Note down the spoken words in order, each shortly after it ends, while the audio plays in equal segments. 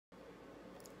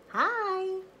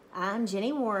I'm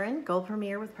Jenny Warren, Gold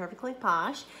Premier with Perfectly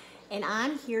Posh, and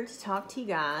I'm here to talk to you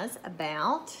guys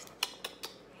about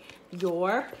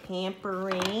your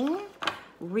pampering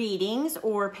readings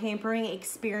or pampering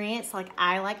experience, like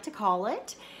I like to call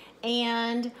it,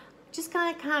 and just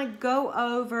kind of go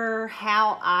over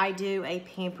how I do a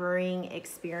pampering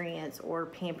experience or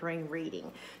pampering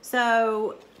reading.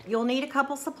 So you'll need a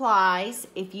couple supplies.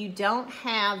 If you don't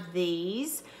have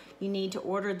these, you need to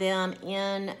order them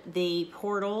in the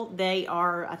portal. They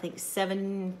are, I think,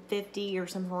 $7.50 or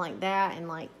something like that, and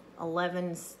like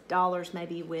 $11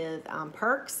 maybe with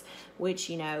perks, which,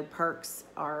 you know, perks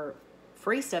are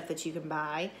free stuff that you can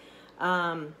buy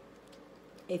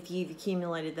if you've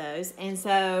accumulated those. And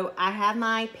so I have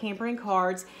my pampering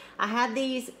cards. I have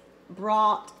these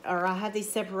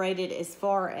separated as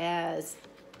far as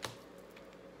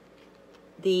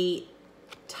the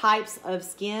types of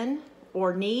skin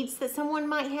or needs that someone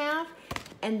might have.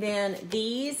 And then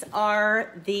these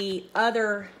are the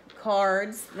other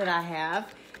cards that I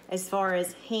have as far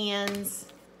as hands,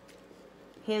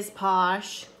 his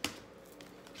posh,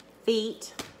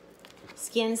 feet,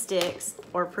 skin sticks,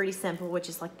 or pretty simple, which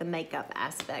is like the makeup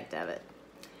aspect of it.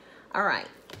 All right,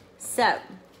 so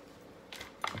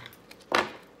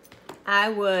I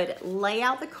would lay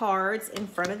out the cards in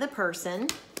front of the person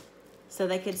so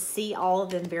they could see all of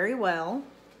them very well.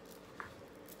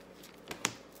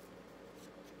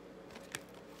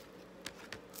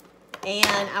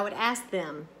 And I would ask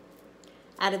them,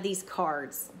 out of these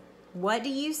cards, what do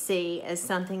you see as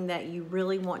something that you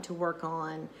really want to work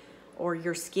on or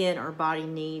your skin or body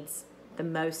needs the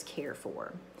most care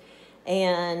for?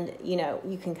 And, you know,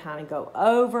 you can kind of go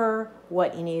over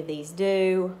what any of these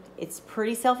do. It's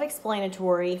pretty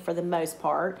self-explanatory for the most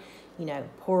part. You know,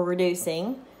 pore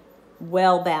reducing,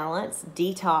 well-balanced,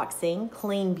 detoxing,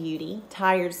 clean beauty,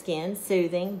 tired skin,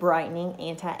 soothing, brightening,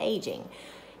 anti-aging.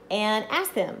 And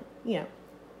ask them, you know,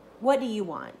 what do you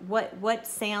want? What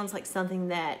sounds like something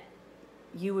that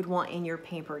you would want in your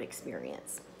pampered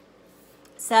experience?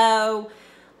 So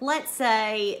let's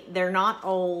say they're not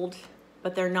old,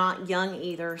 but they're not young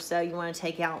either. So you want to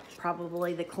take out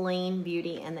probably the clean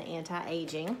beauty and the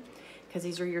anti-aging, because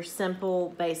these are your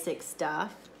simple, basic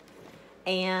stuff.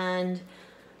 And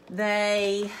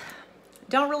they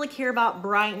don't really care about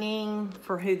brightening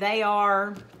for who they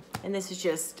are. And this is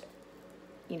just,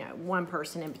 you know, one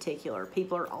person in particular.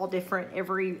 People are all different.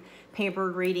 Every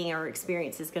pampered reading or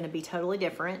experience is going to be totally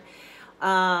different.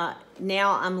 Now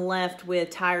I'm left with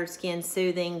tired skin,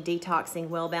 soothing, detoxing,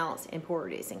 well-balanced, and pore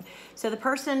reducing. So the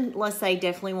person, let's say,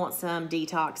 definitely wants some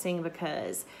detoxing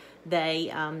because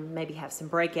they maybe have some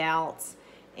breakouts,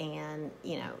 and,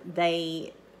 you know,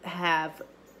 they have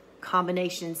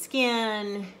combination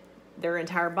skin, their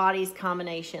entire body's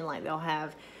combination, like they'll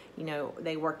have, you know,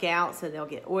 they work out, so they'll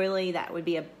get oily. That would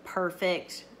be a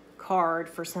perfect card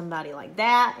for somebody like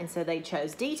that. And so they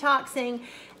chose detoxing.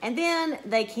 And then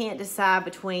they can't decide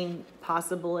between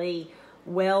possibly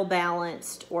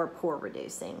well-balanced or pore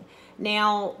reducing.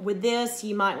 Now, with this,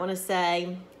 you might want to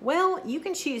say, well, you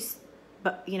can choose,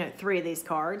 you know, 3 of these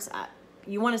cards.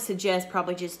 You want to suggest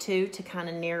probably just 2 to kind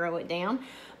of narrow it down.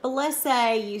 But let's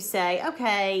say you say,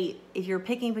 okay, if you're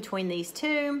picking between these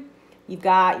 2, you've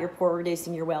got your pore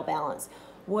reducing, your well balanced.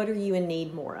 What are you in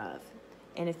need more of?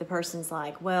 And if the person's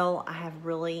like, well, I have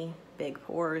really big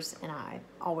pores and I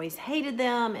always hated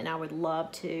them and I would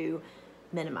love to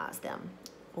minimize them.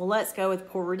 Well, let's go with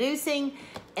pore reducing.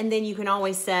 And then you can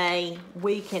always say,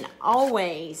 we can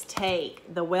always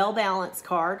take the well balanced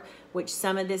card, which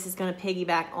some of this is going to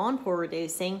piggyback on pore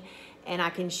reducing, and I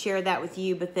can share that with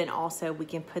you, but then also we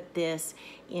can put this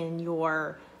in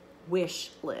your wish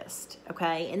list,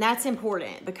 okay? And that's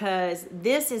important because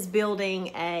this is building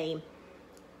a,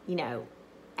 you know,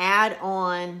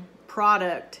 add-on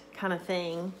product kind of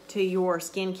thing to your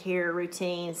skincare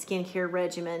routine, skincare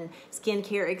regimen,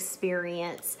 skincare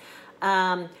experience,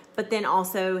 but then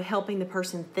also helping the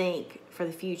person think for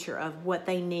the future of what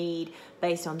they need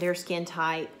based on their skin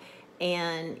type,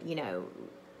 and, you know,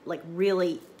 like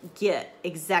really get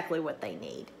exactly what they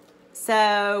need.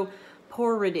 So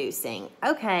pore reducing.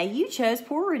 Okay, you chose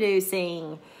pore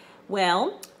reducing.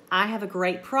 Well, I have a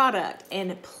great product,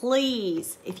 and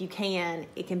please, if you can,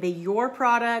 it can be your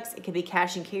products, it can be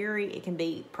cash and carry, it can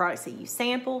be products that you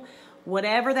sample,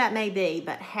 whatever that may be,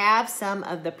 but have some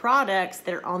of the products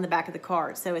that are on the back of the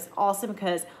card. So it's awesome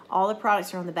because all the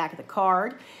products are on the back of the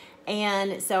card.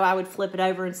 And so I would flip it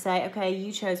over and say, okay,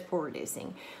 you chose pore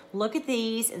reducing. Look at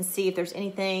these and see if there's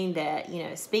anything that, you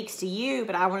know, speaks to you,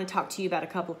 but I want to talk to you about a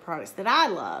couple of products that I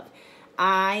love.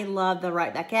 I love the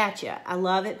Right Back At Ya. I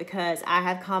love it because I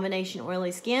have combination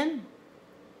oily skin,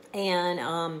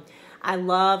 and I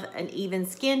love an even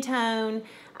skin tone.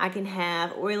 I can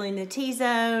have oily in the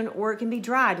T-zone, or it can be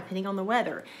dry depending on the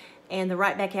weather. And the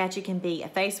Right Back At You can be a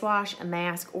face wash, a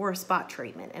mask, or a spot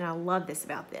treatment. And I love this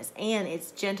about this. And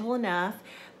it's gentle enough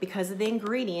because of the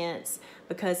ingredients,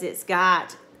 because it's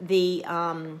got the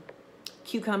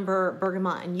cucumber,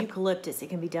 bergamot, and eucalyptus. It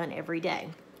can be done every day.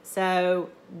 So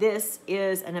this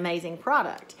is an amazing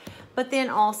product. But then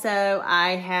also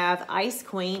I have Ice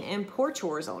Queen and Pore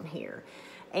Chores on here.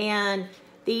 And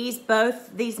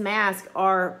both these masks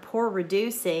are pore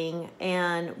reducing,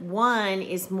 and one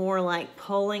is more like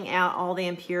pulling out all the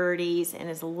impurities and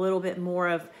is a little bit more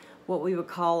of what we would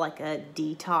call like a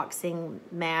detoxing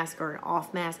mask or an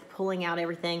off mask, pulling out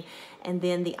everything. And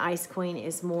then the Ice Queen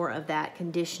is more of that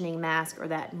conditioning mask or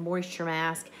that moisture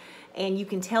mask. And you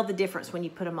can tell the difference when you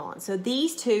put them on. So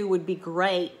these two would be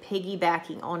great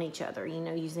piggybacking on each other, you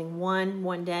know, using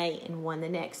one day and one the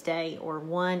next day, or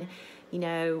one, you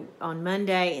know, on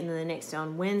Monday and then the next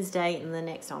on Wednesday and the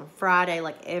next on Friday,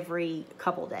 like every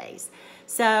couple days.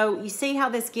 So you see how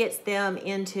this gets them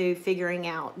into figuring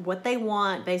out what they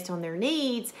want based on their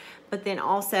needs, but then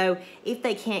also if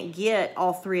they can't get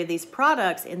all three of these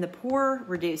products in the pore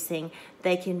reducing,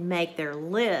 they can make their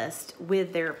list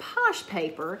with their Posh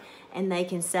paper, and they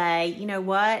can say, you know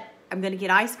what, I'm gonna get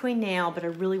Ice Queen now, but I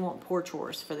really want Pore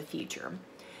Chores for the future.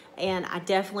 And I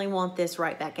definitely want this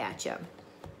Right Back At You.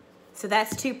 So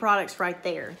that's two products right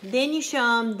there. Then you show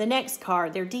them the next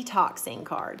card, their detoxing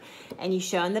card, and you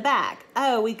show them the back.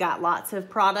 Oh, we've got lots of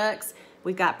products.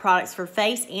 We've got products for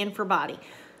face and for body.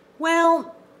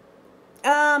 Well,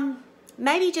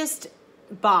 maybe just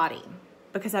body,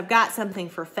 because I've got something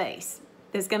for face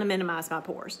that's gonna minimize my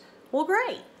pores. Well,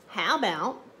 great. How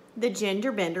about the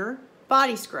Gender Bender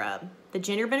Body Scrub? The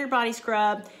Gender Bender Body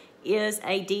Scrub is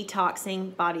a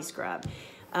detoxing body scrub.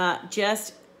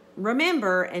 Just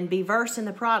remember and be versed in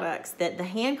the products that the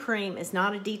hand cream is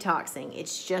not a detoxing.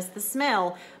 It's just the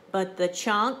smell, but the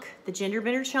chunk, the Gender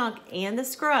Bender chunk and the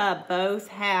scrub both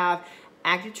have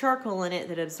active charcoal in it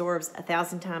that absorbs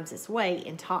 1,000 times its weight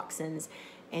in toxins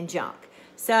and junk.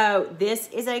 So this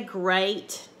is a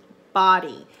great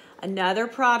body. Another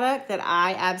product that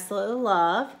I absolutely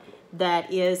love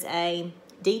that is a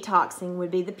detoxing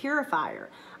would be the Purifier.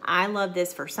 I love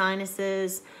this for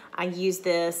sinuses. I use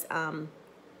this,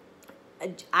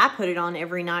 I put it on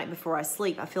every night before I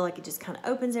sleep. I feel like it just kind of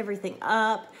opens everything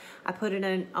up. I put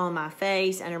it on my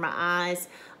face, under my eyes,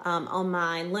 on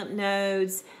my lymph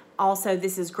nodes. Also,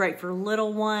 this is great for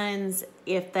little ones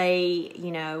if they,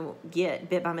 you know, get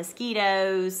bit by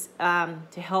mosquitoes,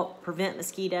 to help prevent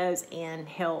mosquitoes and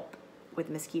help with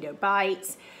mosquito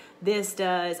bites. This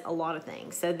does a lot of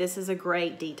things. So this is a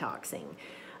great detoxing.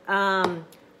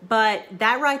 But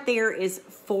that right there is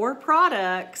 4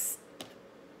 products,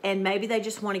 and maybe they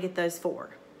just want to get those 4.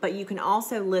 But you can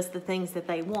also list the things that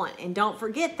they want. And don't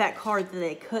forget that card that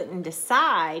they couldn't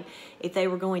decide if they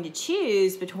were going to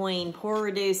choose between pore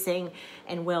reducing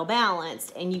and well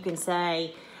balanced. And you can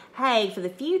say, hey, for the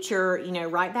future, you know,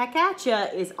 Right Back At You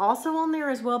is also on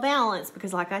there as well balanced,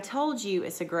 because like I told you,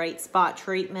 it's a great spot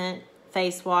treatment,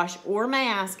 face wash, or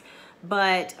mask.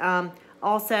 But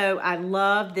also, I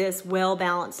love this well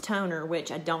balanced toner,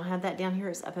 which I don't have that down here.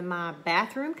 It's up in my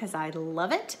bathroom because I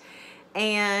love it.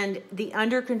 And the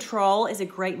Under Control is a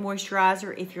great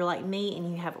moisturizer if you're like me and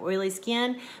you have oily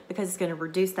skin, because it's going to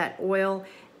reduce that oil.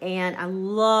 And I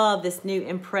love this new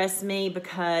Impress Me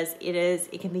because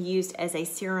it can be used as a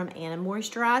serum and a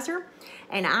moisturizer.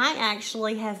 And I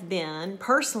actually have been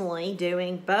personally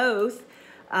doing both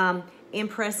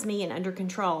Impress Me and Under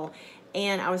Control.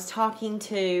 And I was talking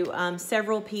to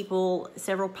several people,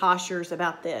 several postures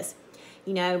about this.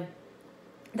 You know,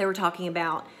 they were talking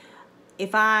about,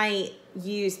 if I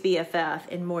use BFF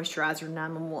and moisturizer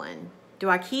 911, do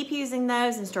I keep using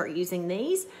those and start using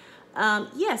these?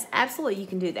 Yes, absolutely, you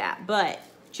can do that. But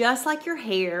just like your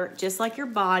hair, just like your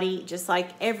body, just like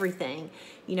everything,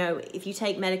 you know, if you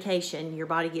take medication, your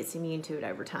body gets immune to it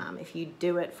over time if you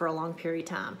do it for a long period of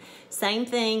time. Same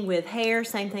thing with hair,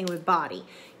 same thing with body.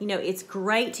 You know, it's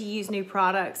great to use new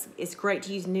products. It's great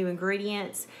to use new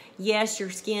ingredients. Yes, your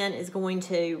skin is going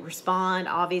to respond,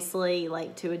 obviously,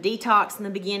 like to a detox in the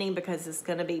beginning, because it's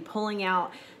going to be pulling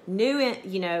out new,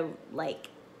 you know, like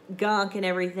gunk and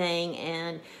everything,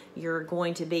 and you're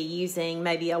going to be using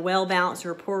maybe a well balanced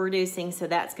or a pore reducing, so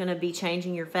that's going to be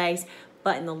changing your face.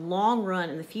 But in the long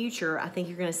run, in the future, I think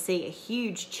you're going to see a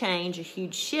huge change, a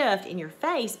huge shift in your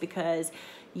face, because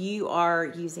you are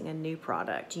using a new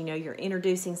product. You know, you're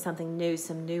introducing something new,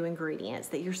 some new ingredients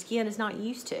that your skin is not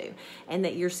used to, and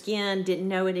that your skin didn't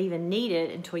know it even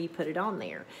needed until you put it on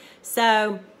there.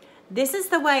 So this is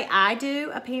the way I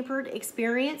do a pampered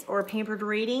experience or a pampered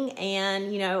reading,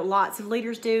 and you know, lots of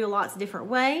leaders do lots of different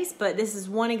ways, but this is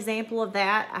one example of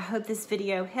that. I hope this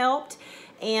video helped.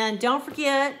 And don't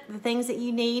forget, the things that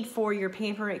you need for your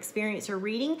pampered experience or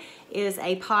reading is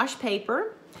a posh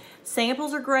paper.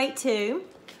 Samples are great too.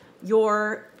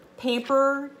 Your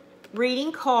pamper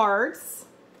reading cards.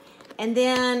 And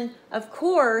then, of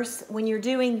course, when you're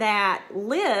doing that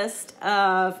list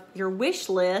of your wish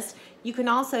list, you can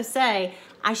also say,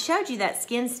 I showed you that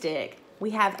skin stick.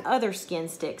 We have other skin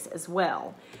sticks as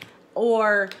well.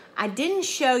 Or, I didn't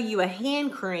show you a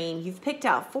hand cream. You've picked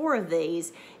out 4 of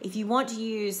these. If you want to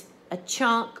use a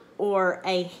chunk or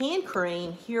a hand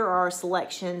cream, here are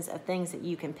selections of things that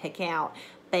you can pick out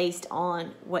based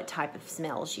on what type of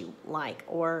smells you like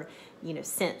or, you know,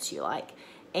 scents you like.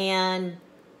 And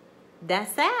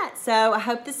that's that. So I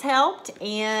hope this helped.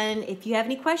 And if you have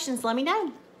any questions, let me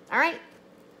know. All right.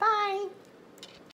 Bye.